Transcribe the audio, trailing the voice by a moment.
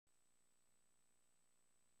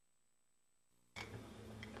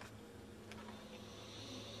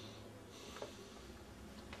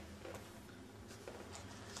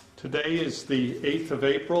Today is the 8th of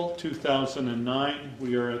April, 2009.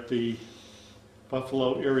 We are at the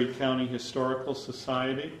Buffalo Erie County Historical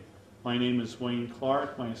Society. My name is Wayne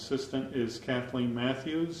Clark. My assistant is Kathleen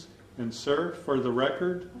Matthews. And sir, for the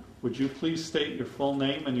record, would you please state your full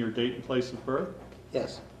name and your date and place of birth?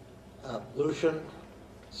 Yes. Lucian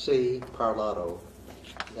C. Parlato.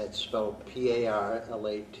 That's spelled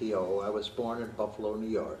P-A-R-L-A-T-O. I was born in Buffalo, New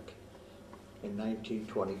York in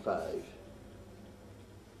 1925.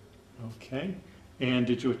 Okay. And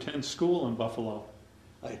did you attend school in Buffalo?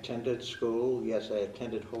 I attended school. Yes, I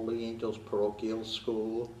attended Holy Angels Parochial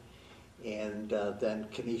School and then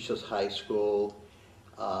Canisius High School.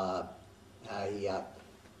 I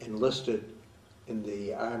enlisted in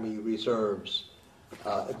the Army Reserves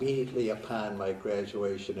immediately upon my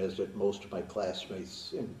graduation, as did most of my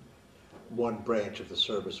classmates in one branch of the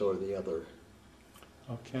service or the other.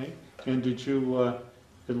 Okay. And did you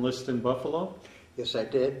enlist in Buffalo? Yes, I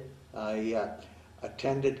did. I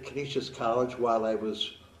attended Canisius College while I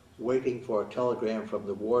was waiting for a telegram from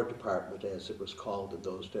the War Department, as it was called in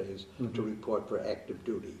those days, to report for active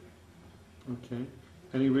duty. Okay.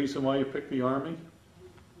 Any reason why you picked the Army?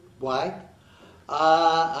 Why?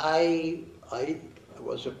 I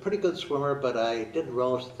was a pretty good swimmer, but I didn't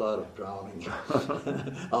relish the thought of drowning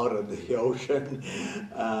out in the ocean.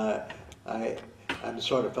 I'm the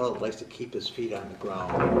sort of fellow that likes to keep his feet on the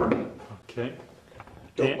ground. Okay.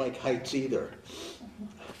 Don't like heights either.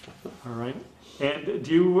 All right. And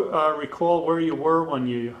do you recall where you were when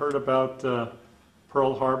you heard about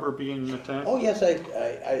Pearl Harbor being attacked? Oh, yes,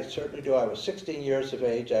 I certainly do. I was 16 years of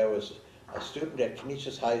age. I was a student at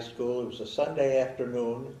Canisius High School. It was a Sunday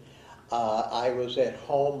afternoon. I was at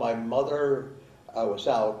home. My mother was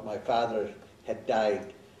out. My father had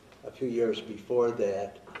died a few years before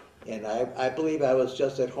that. And I believe I was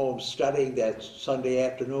just at home studying that Sunday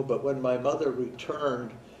afternoon, but when my mother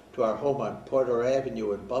returned to our home on Porter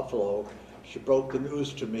Avenue in Buffalo, she broke the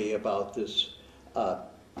news to me about this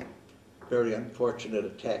very unfortunate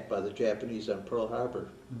attack by the Japanese on Pearl Harbor.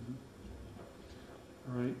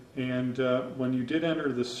 All right. And when you did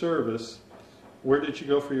enter the service, where did you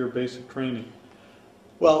go for your basic training?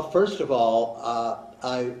 Well, first of all,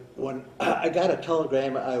 when I got a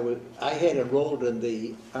telegram, I had enrolled in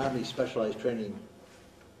the Army Specialized Training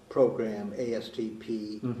Program,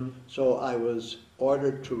 ASTP, so I was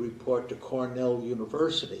ordered to report to Cornell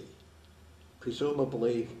University,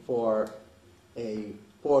 presumably for a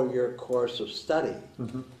 4-year course of study.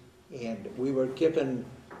 And we were given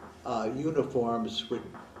uniforms, which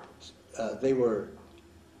they were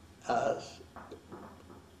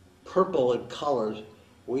purple in colors.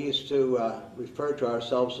 We used to refer to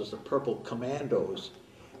ourselves as the Purple Commandos,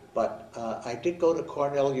 but I did go to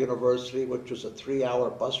Cornell University, which was a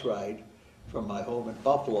 3-hour bus ride from my home in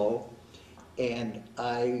Buffalo, and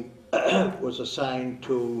I was assigned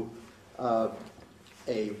to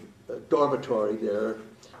a dormitory there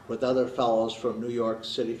with other fellows from New York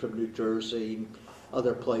City, from New Jersey,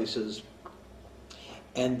 other places.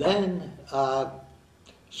 And then,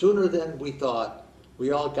 sooner than we thought,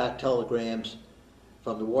 we all got telegrams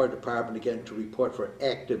from the War Department again to report for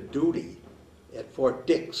active duty at Fort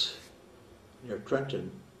Dix near Trenton,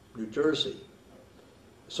 New Jersey.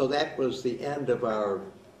 So that was the end of our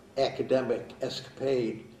academic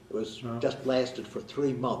escapade. It was just lasted for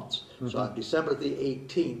 3 months. So on December the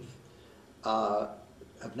 18th of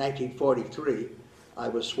 1943, I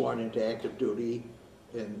was sworn into active duty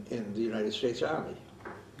in the United States Army.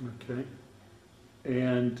 Okay.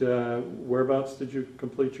 And whereabouts did you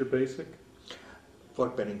complete your basic?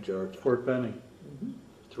 Fort Benning, Georgia. Fort Benning.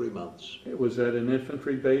 3 months. Was that an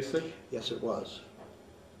infantry basic? Yes, it was.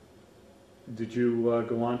 Did you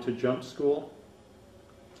go on to jump school?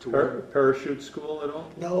 Parachute school at all?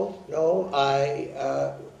 No.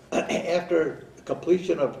 After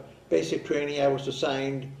completion of basic training, I was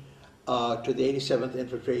assigned to the 87th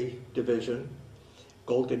Infantry Division,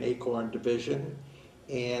 Golden Acorn Division,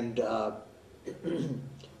 and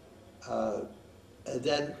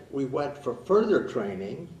then we went for further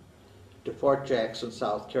training to Fort Jackson,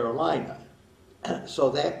 South Carolina.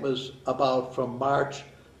 So that was about from March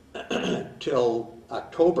till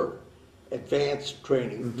October, advanced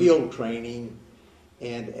training, field training,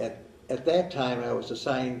 and at that time I was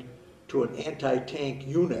assigned to an anti-tank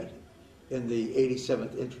unit in the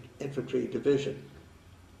 87th Infantry Division,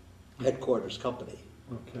 headquarters company.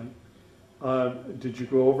 Okay. Did you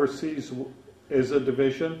go overseas as a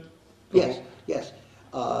division? Yes.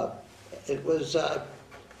 It was,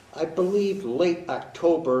 I believe, late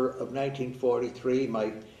October of 1943.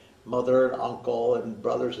 My mother and uncle and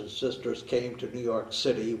brothers and sisters came to New York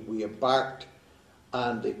City. We embarked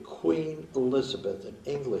on the Queen Elizabeth, an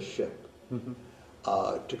English ship, Mhm.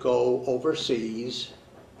 to go overseas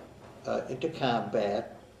into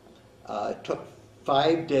combat. It took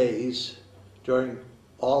 5 days, during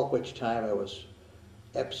all of which time I was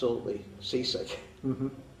absolutely seasick.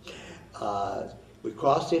 Mhm. We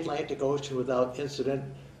crossed the Atlantic Ocean without incident,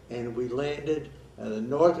 and we landed on the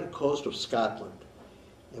northern coast of Scotland.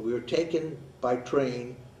 And we were taken by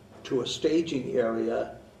train to a staging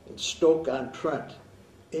area in Stoke-on-Trent,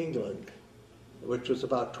 England, which was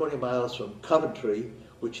about 20 miles from Coventry,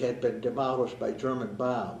 which had been demolished by German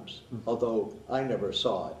bombs, although I never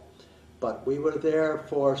saw it. But we were there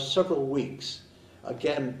for several weeks,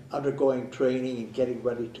 again undergoing training and getting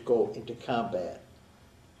ready to go into combat.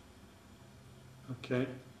 Okay.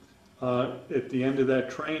 At the end of that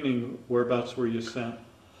training, whereabouts were you sent?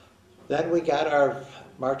 Then we got our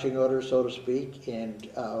marching orders, so to speak, and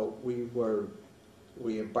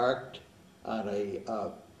we embarked on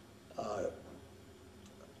a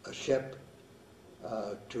ship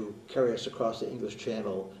to carry us across the English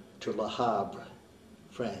Channel to Laharve,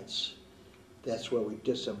 France. That's where we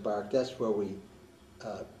disembarked. That's where we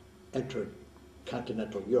entered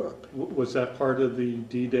continental Europe. Was that part of the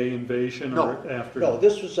D-Day invasion or after? No,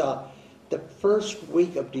 this was the first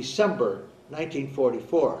week of December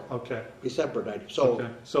 1944. Okay. December 19. Okay.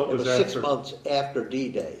 So it was 6 after. months after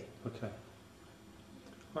D-Day. Okay.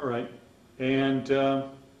 All right. And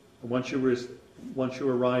once you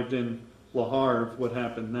arrived in Laharve, what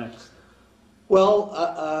happened next?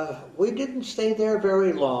 Well, we didn't stay there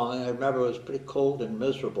very long. I remember it was pretty cold and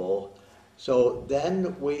miserable. So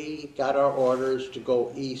then we got our orders to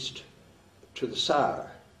go east to the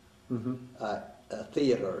Saar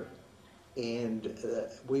theater. And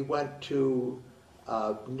we went to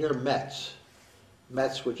near Metz.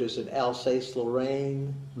 Metz, which is in Alsace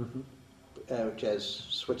Loraine, which has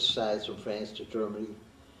switched sides from France to Germany.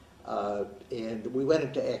 And we went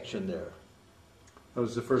into action there. That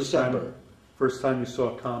was the first December. time you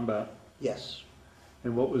saw combat. Yes.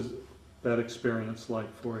 And what was that experience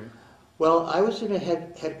like for you? Well, I was in a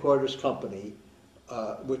headquarters company,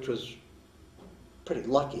 which was pretty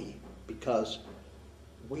lucky because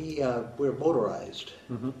we were motorized.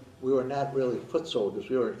 We were not really foot soldiers.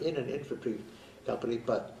 We were in an infantry company,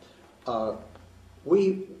 but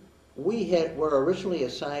we were originally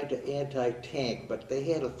assigned to anti-tank, but they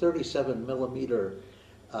had a 37 millimeter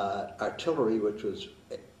artillery, which was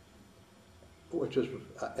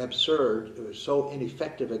absurd. It was so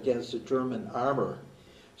ineffective against the German armor.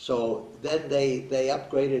 So then they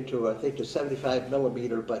upgraded to, I think, to 75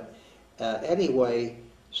 millimeter. But anyway,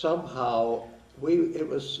 somehow it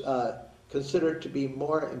was considered to be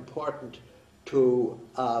more important to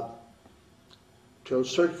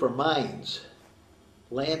search for mines,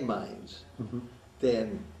 landmines,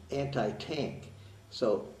 than anti-tank.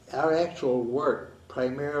 So our actual work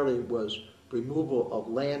primarily was removal of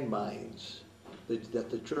landmines that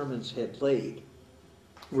the Germans had laid.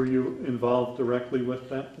 Were you involved directly with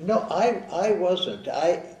that? No, I wasn't.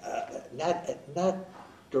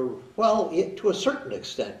 Well, to a certain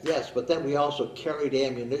extent, yes. But then we also carried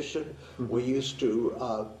ammunition. We used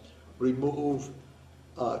to remove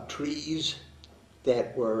trees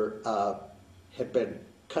that had been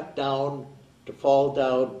cut down to fall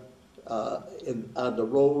down on the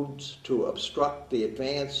roads to obstruct the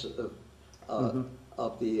advance of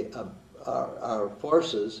our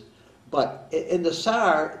forces. But in the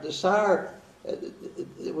Saar,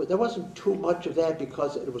 there wasn't too much of that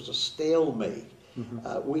because it was a stalemate.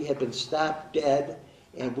 We had been stopped dead,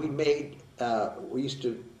 and we used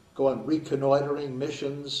to go on reconnoitering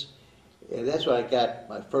missions, and that's when I got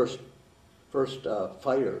my first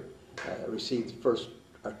fire. I received the first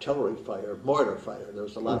artillery fire, mortar fire. There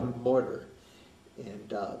was a lot of mortar,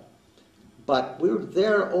 and but we were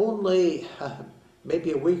there only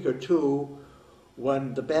maybe a week or two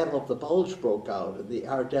when the Battle of the Bulge broke out in the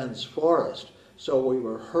Ardennes forest. So we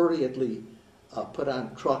were hurriedly put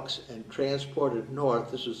on trucks and transported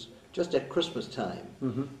north. This was just at Christmas time.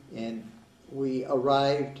 And we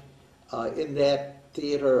arrived in that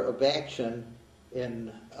theater of action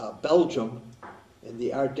in Belgium, in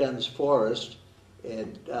the Ardennes forest,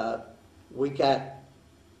 and we got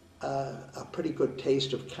a pretty good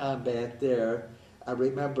taste of combat there. I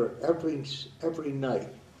remember every night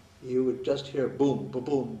you would just hear boom,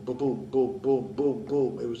 ba-boom, ba-boom, boom, boom, boom,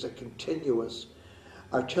 boom. It was a continuous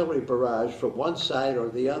artillery barrage from one side or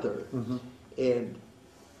the other. And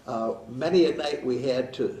many a night we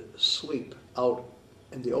had to sleep out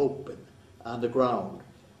in the open, on the ground.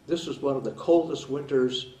 This was one of the coldest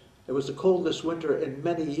winters. It was the coldest winter in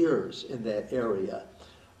many years in that area.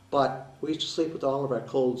 But we used to sleep with all of our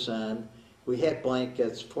clothes on. we had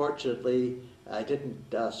blankets. Fortunately, I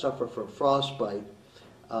didn't suffer from frostbite.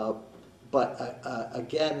 But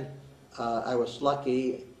again, I was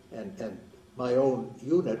lucky, and my own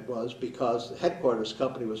unit was, because the headquarters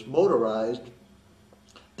company was motorized.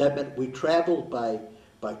 That meant we traveled by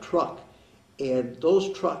truck, and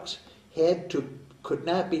those trucks could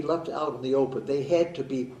not be left out in the open. They had to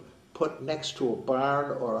be put next to a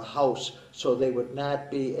barn or a house so they would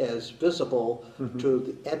not be as visible to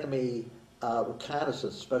the enemy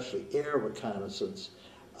reconnaissance, especially air reconnaissance.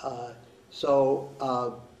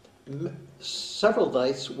 Several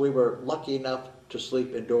nights we were lucky enough to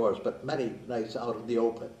sleep indoors, but many nights out in the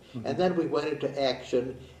open. And then we went into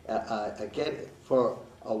action again. For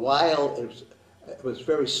a while it was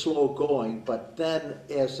very slow going, but then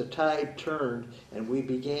as the tide turned and we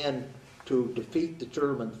began to defeat the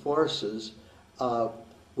German forces,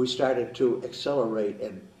 we started to accelerate,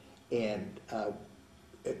 and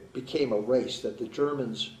it became a race that the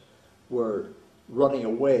Germans were running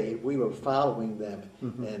away. We were following them.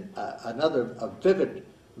 And another vivid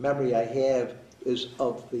memory I have is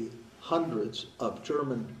of the hundreds of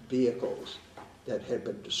German vehicles that had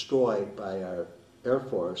been destroyed by our Air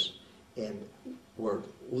Force and were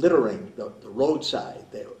littering the roadside.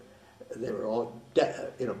 They were all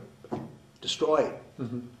destroyed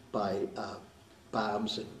by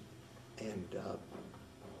bombs and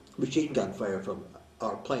machine gun fire from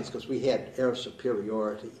our planes, because we had air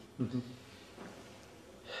superiority.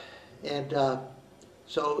 And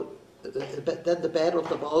so then the Battle of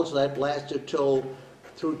the Bulge that lasted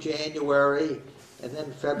through January, and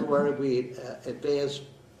then February we advanced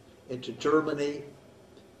into Germany,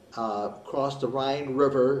 crossed the Rhine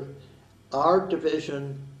River. Our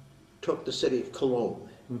division took the city of Cologne.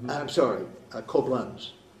 I'm sorry,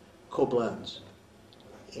 Koblenz.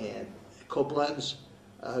 And Koblenz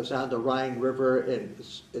is on the Rhine River, and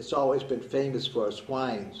it's always been famous for its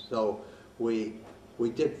wine. So we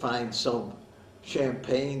did find some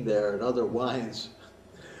champagne there and other wines.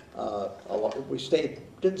 We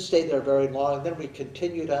didn't stay there very long, and then we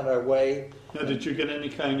continued on our way. Now, did you get any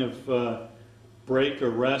kind of break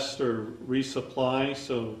or rest or resupply?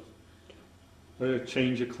 So,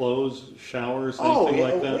 change of clothes, showers, anything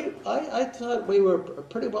like that? I thought we were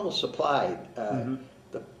pretty well supplied.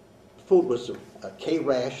 The food was K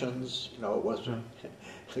rations. It wasn't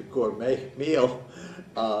a gourmet meal.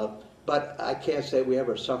 But I can't say we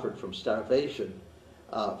ever suffered from starvation.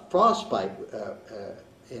 Frostbite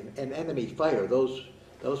and enemy fire, those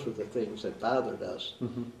were the things that bothered us.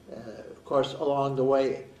 Of course, along the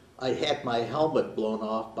way, I had my helmet blown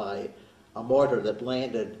off by a mortar that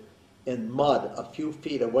landed in mud a few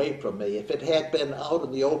feet away from me. If it had been out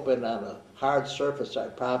in the open on a hard surface, I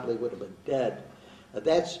probably would have been dead.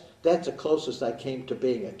 That's the closest I came to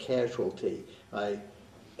being a casualty. My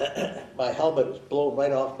helmet was blown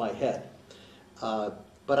right off my head.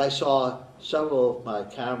 But I saw several of my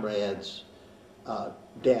comrades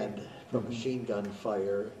dead from machine gun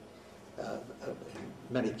fire, in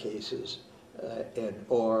many cases,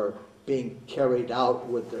 or being carried out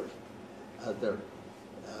with their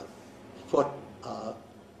foot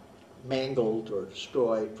mangled or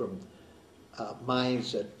destroyed from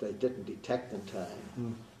mines that they didn't detect in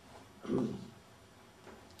time.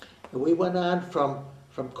 And we went on from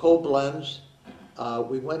Koblenz.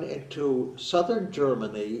 We went into southern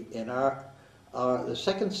Germany, and the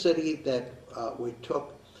second city that we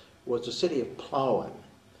took was the city of Plauen.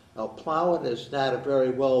 Now, Plauen is not a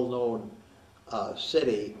very well-known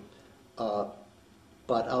city,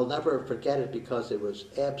 but I'll never forget it because it was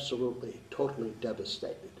absolutely, totally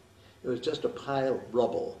devastated. It was just a pile of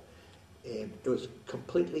rubble, and it was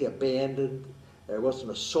completely abandoned. There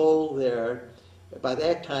wasn't a soul there. By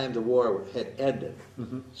that time, the war had ended.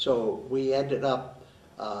 So we ended up,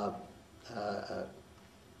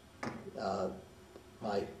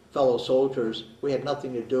 my fellow soldiers, we had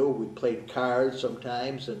nothing to do. We played cards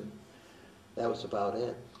sometimes, and that was about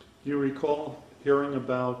it. Do you recall hearing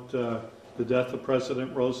about the death of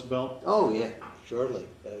President Roosevelt? Oh, yeah, surely.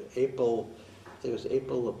 April, I think it was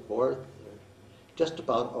April the 4th, just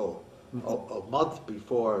about a month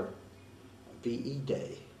before VE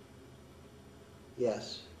Day.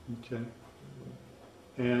 Yes. Okay.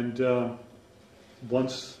 And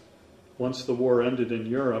once the war ended in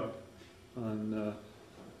Europe on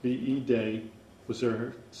VE Day, was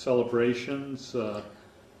there celebrations?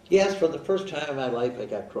 Yes, for the first time in my life I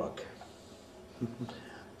got drunk.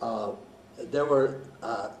 There were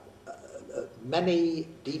many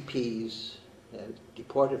DPs,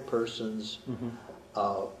 deported persons,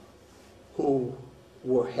 who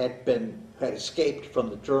had escaped from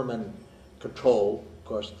the German control Of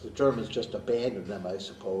course, the Germans just abandoned them, I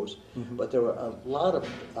suppose. But there were a lot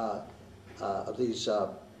of these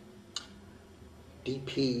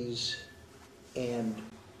DPs, and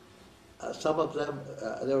some of them,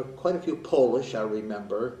 there were quite a few Polish, I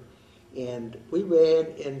remember, and we ran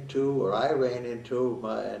into, or I ran into,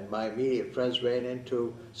 and my immediate friends ran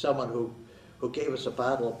into someone who gave us a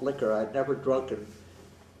bottle of liquor. I'd never drunken,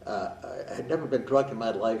 I had never been drunk in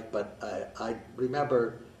my life, but I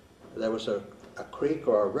remember there was a creek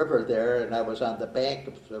or a river there, and I was on the bank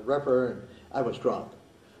of the river, and I was drunk.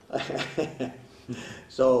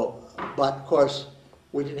 So, but of course,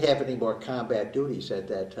 we didn't have any more combat duties at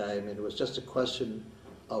that time, and it was just a question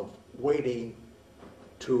of waiting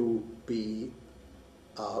to be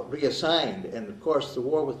reassigned. And of course, the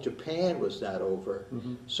war with Japan was not over,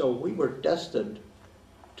 so we were destined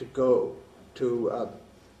to go to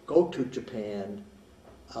Japan,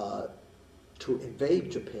 to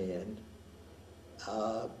invade Japan,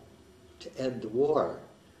 to end the war.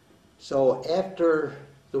 So after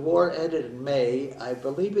the war ended in May, I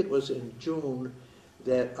believe it was in June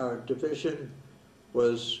that our division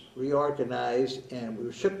was reorganized, and we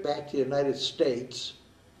were shipped back to the United States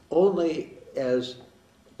only as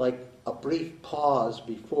like a brief pause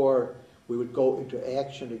before we would go into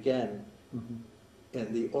action again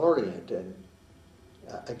in the Orient and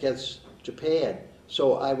against Japan.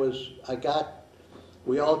 So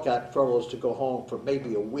we all got furloughs to go home for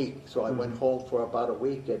maybe a week. So I went home for about a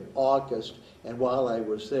week in August, and while I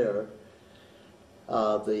was there,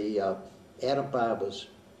 the atom bomb was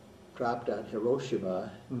dropped on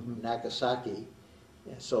Hiroshima, Nagasaki,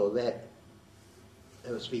 and so that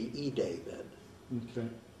was VE Day then. Okay.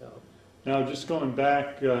 Now, just going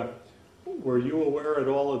back, were you aware at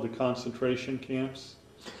all of the concentration camps?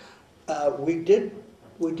 We did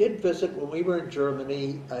visit when we were in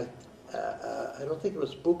Germany. I don't think it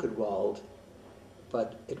was Buchenwald,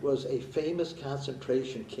 but it was a famous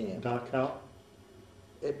concentration camp. Dachau?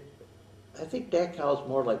 I think Dachau is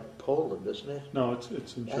more like Poland, isn't it? No, it's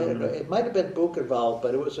in I don't know. Germany. It might have been Buchenwald,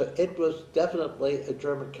 but it was definitely a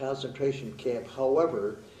German concentration camp.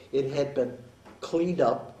 However, it had been cleaned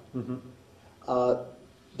up.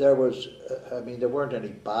 There weren't any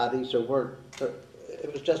bodies. It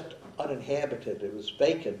was just uninhabited. It was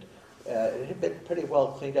vacant. It had been pretty well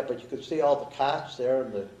cleaned up, but you could see all the cots there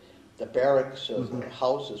and the barracks of the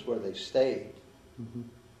houses where they stayed.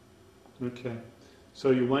 Okay.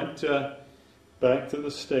 So you went back to the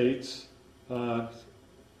States,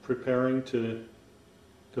 preparing to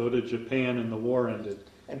go to Japan, and the war ended.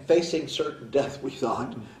 And facing certain death, we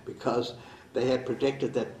thought, because they had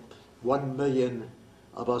predicted that 1 million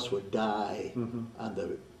of us would die on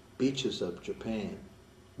the beaches of Japan.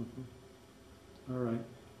 All right.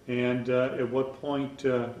 And at what point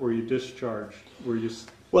were you discharged? Were you?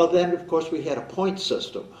 Well, then, of course, we had a point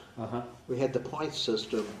system. Uh-huh. We had the point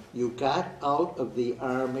system. You got out of the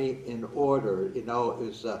Army in order. You know, it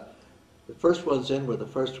was the first ones in were the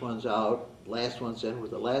first ones out, last ones in were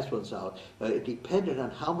the last ones out. It depended on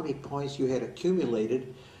how many points you had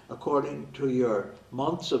accumulated according to your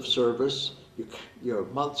months of service, your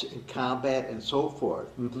months in combat, and so forth.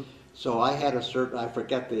 So I had a certain, I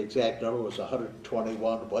forget the exact number, it was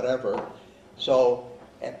 121, whatever. So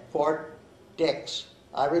at Fort Dix,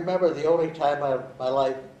 I remember the only time in my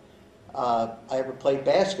life I ever played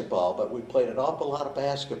basketball, but we played an awful lot of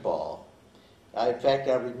basketball. In fact,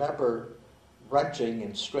 I remember wrenching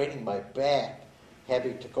and straining my back,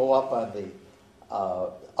 having to go up on the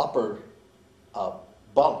upper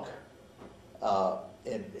bunk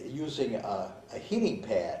and using a heating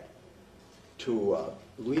pad to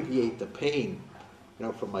alleviate the pain,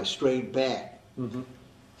 from my strained back.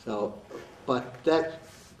 So, but that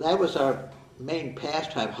was our main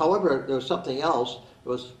pastime. However, there was something else that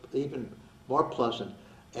was even more pleasant.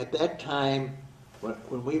 At that time,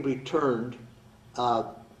 when we returned,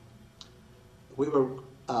 we were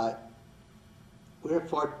back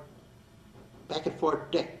at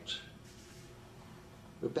Fort Dix.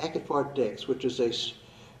 We're back at Fort Dix, which is a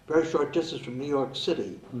very short distance from New York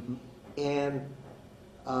City, and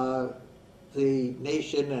the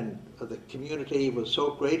nation and the community was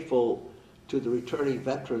so grateful to the returning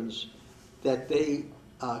veterans that they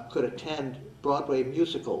could attend Broadway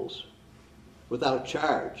musicals without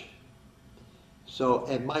charge. So,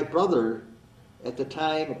 and my brother at the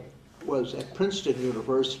time was at Princeton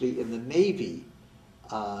University in the Navy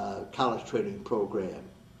college training program,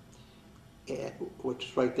 which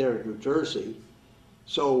is right there in New Jersey.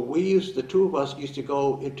 So the two of us used to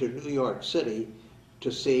go into New York City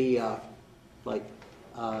to see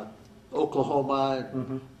Oklahoma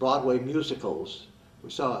and Broadway musicals We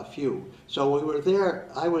saw a few. So we were there,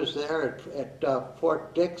 I was there at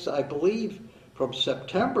Fort Dix, I believe, from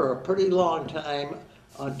September, a pretty long time,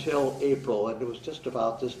 until April. And it was just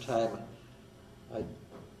about this time,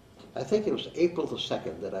 I think it was April the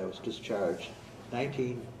 2nd that I was discharged,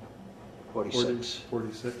 1946.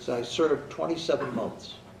 46. So I served 27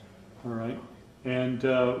 months. All right. And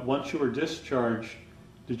once you were discharged,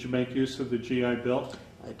 did you make use of the GI Bill?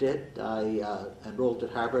 I did. I enrolled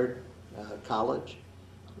at Harvard College,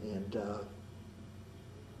 and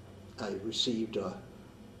I received,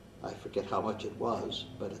 I forget how much it was,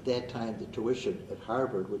 but at that time the tuition at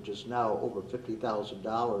Harvard, which is now over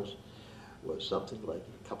 $50,000, was something like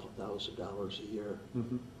a couple of $1,000s a year.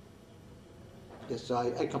 Mm-hmm. Yes, so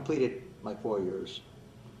I completed my 4 years.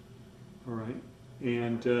 All right.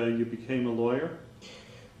 And you became a lawyer?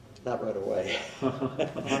 Not right away.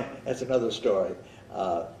 That's another story.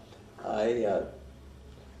 I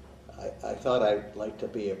thought I'd like to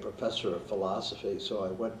be a professor of philosophy, so I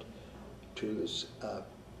went to this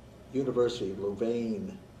University of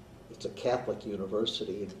Louvain. It's a Catholic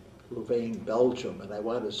university in Louvain, Belgium, and I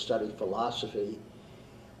wanted to study philosophy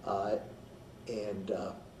and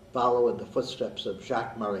follow in the footsteps of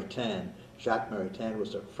Jacques Maritain. Jacques Maritain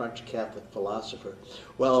was a French Catholic philosopher.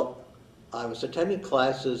 Well, I was attending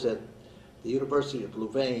classes at the University of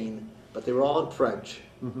Louvain, but they were all in French.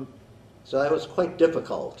 Mm-hmm. So that was quite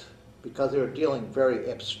difficult because they were dealing very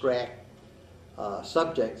abstract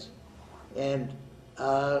subjects. And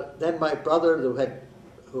then my brother,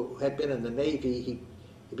 who had been in the Navy, he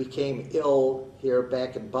became ill here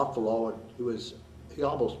back in Buffalo, and he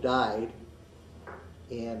almost died.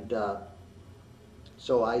 And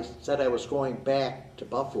so I said I was going back to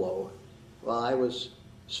Buffalo. Well, I was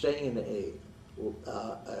staying in a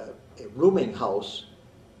rooming house,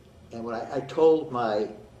 and when I told my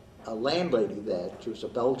landlady that, she was a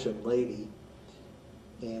Belgian lady,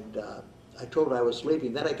 and I told her I was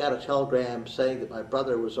leaving. Then I got a telegram saying that my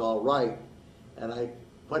brother was all right, and I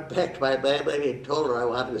went back to my landlady and told her I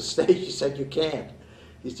wanted to stay. She said, "You can't."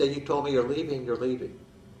 He said, "You told me you're leaving, you're leaving."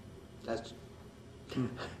 That's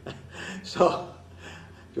so,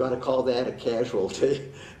 if you want to call that a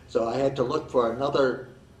casualty. So I had to look for another.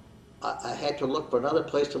 I had to look for another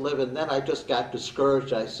place to live, and then I just got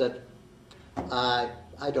discouraged. I said, I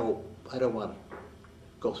don't want to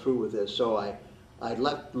go through with this. So I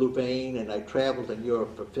left Louvain and I traveled in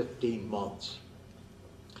Europe for 15 months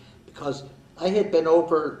because I had been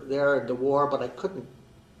over there in the war, but I couldn't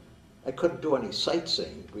do any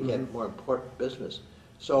sightseeing. We had more important business.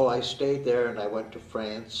 So I stayed there, and I went to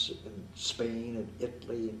France and Spain and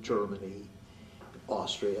Italy and Germany,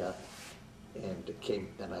 Austria, and I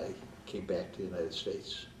came back to the United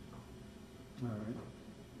States. All right.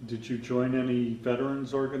 Did you join any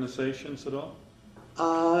veterans organizations at all?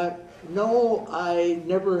 No, I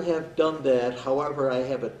never have done that. However, I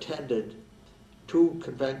have attended 2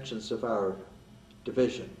 conventions of our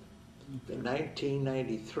division. Okay. In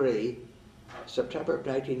 1993, September of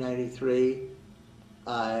 1993,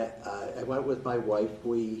 I went with my wife.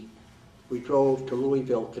 We drove to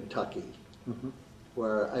Louisville, Kentucky,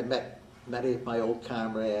 where I met many of my old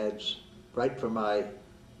comrades right from my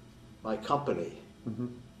company.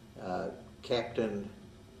 Captain,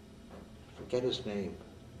 I forget his name,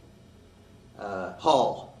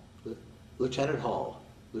 Hall, Lieutenant Hall,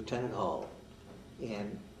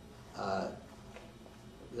 and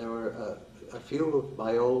there were a few of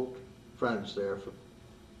my old friends there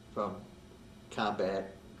from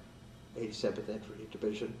combat, 87th Infantry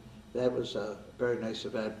Division. That was a very nice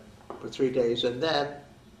event for 3 days, and then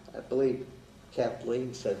I believe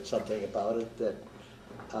Kathleen said something about it, that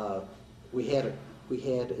we had a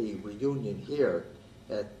reunion here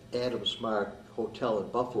at Adams Mark Hotel in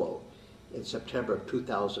Buffalo in September of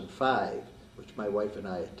 2005, which my wife and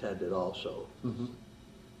I attended also.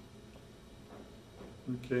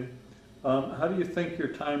 Okay. How do you think your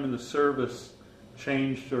time in the service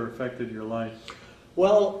changed or affected your life?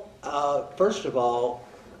 Well, first of all,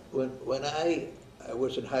 when I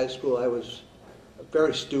was in high school, I was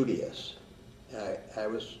very studious. I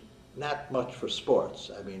was not much for sports.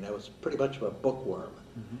 I mean, I was pretty much of a bookworm.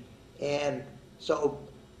 And so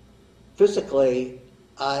physically,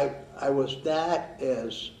 I was not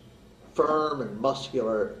as firm and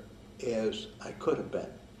muscular as I could have been.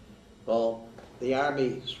 Well, the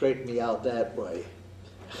Army straightened me out that way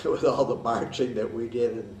with all the marching that we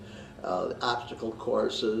did and the obstacle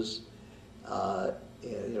courses,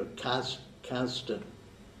 constant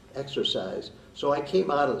exercise. So I came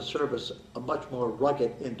out of the service a much more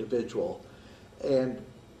rugged individual. And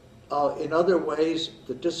in other ways,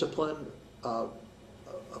 the discipline, of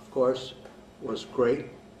course, was great.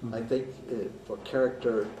 I think for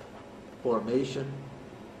character formation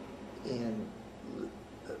and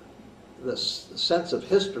the sense of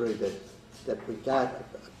history that we got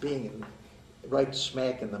being right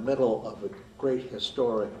smack in the middle of a great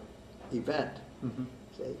historic event.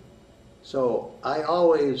 See? So I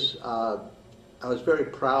always, I was very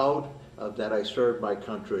proud that I served my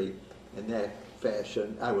country in that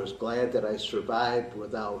fashion. I was glad that I survived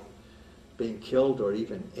without being killed or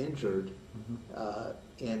even injured.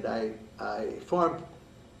 And I formed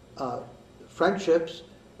friendships.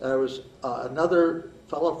 There was another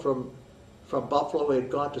fellow from Buffalo who had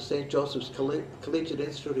gone to St. Joseph's Collegiate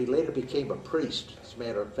Institute. He later became a priest, as a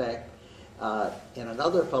matter of fact. And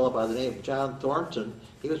another fellow by the name of John Thornton,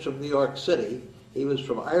 he was from New York City. He was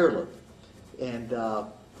from Ireland. And the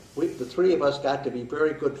three of us got to be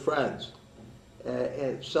very good friends.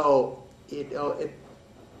 And so it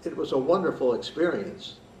was a wonderful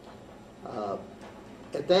experience.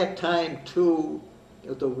 At that time, too,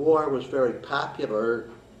 the war was very popular.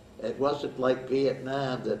 It wasn't like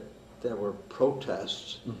Vietnam that there were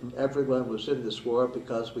protests. Everyone was in this war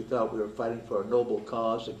because we thought we were fighting for a noble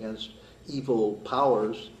cause against evil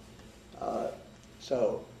powers.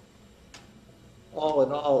 So, all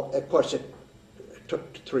in all, of course, it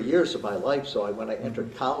took 3 years of my life, so when I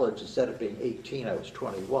entered college, instead of being 18, I was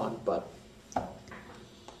 21, but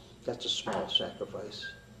that's a small sacrifice.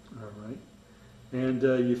 All right. And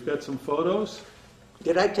you've got some photos?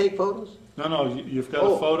 Did I take photos? No, you've got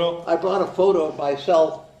a photo? I brought a photo of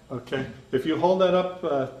myself. Okay. If you hold that up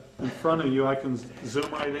in front of you, I can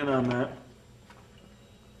zoom right in on that.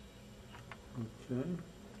 Okay.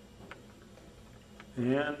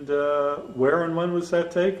 And where and when was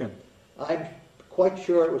that taken? I'm quite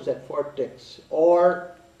sure it was at Fort Dix,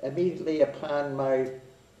 or immediately upon my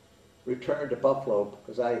return to Buffalo,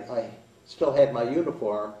 because I still had my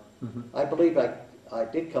uniform. I believe I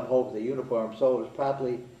did come home with the uniform, so it was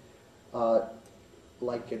probably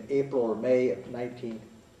like in April or May of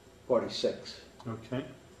 1946. Okay.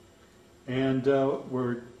 And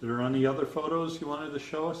were there any other photos you wanted to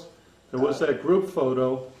show us? There was that group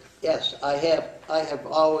photo. Yes, I have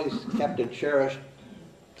always kept and cherished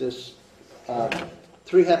this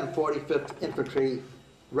 345th Infantry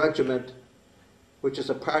Regiment, which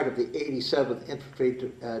is a part of the 87th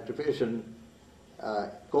Infantry Division,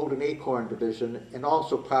 Golden Acorn Division, and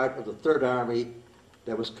also part of the 3rd Army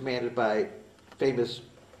that was commanded by famous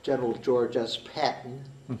General George S. Patton.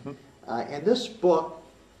 And this book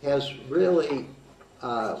has really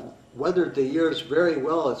weathered the years very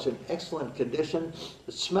well. It's in excellent condition.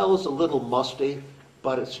 It smells a little musty,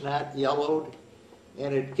 but it's not yellowed.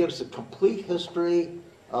 And it gives a complete history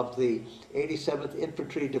of the 87th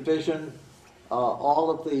Infantry Division, all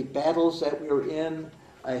of the battles that we were in.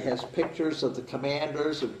 It has pictures of the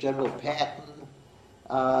commanders, of General Patton,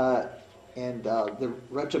 and the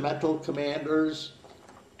regimental commanders.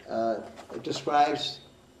 It describes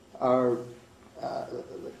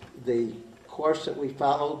the course that we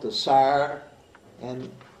followed, the SAR, and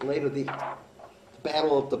later the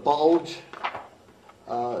Battle of the Bulge.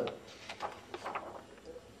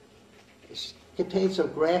 It contains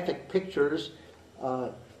some graphic pictures.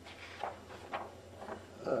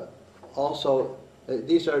 Also,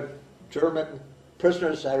 these are German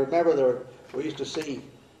prisoners. I remember we used to see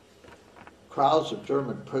crowds of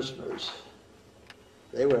German prisoners.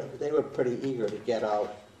 They were pretty eager to get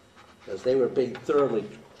out, because they were being thoroughly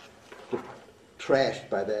trashed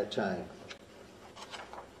by that time.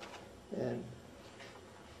 And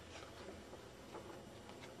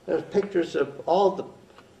there's pictures of all the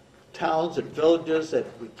towns and villages that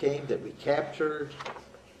we captured.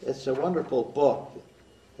 It's a wonderful book.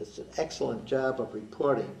 It's an excellent job of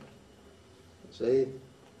reporting. See?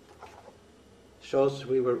 Shows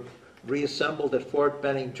we were reassembled at Fort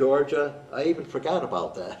Benning, Georgia. I even forgot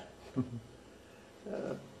about that.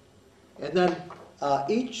 And then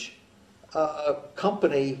each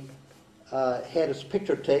company had its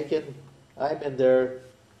picture taken. I'm in there.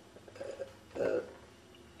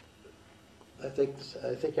 I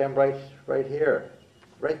think I'm right here,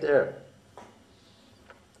 right there. I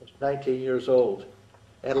was 19 years old.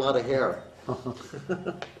 I had a lot of hair.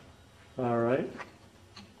 All right.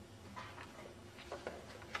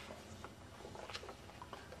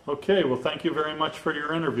 Okay, well, thank you very much for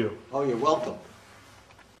your interview. Oh, you're welcome.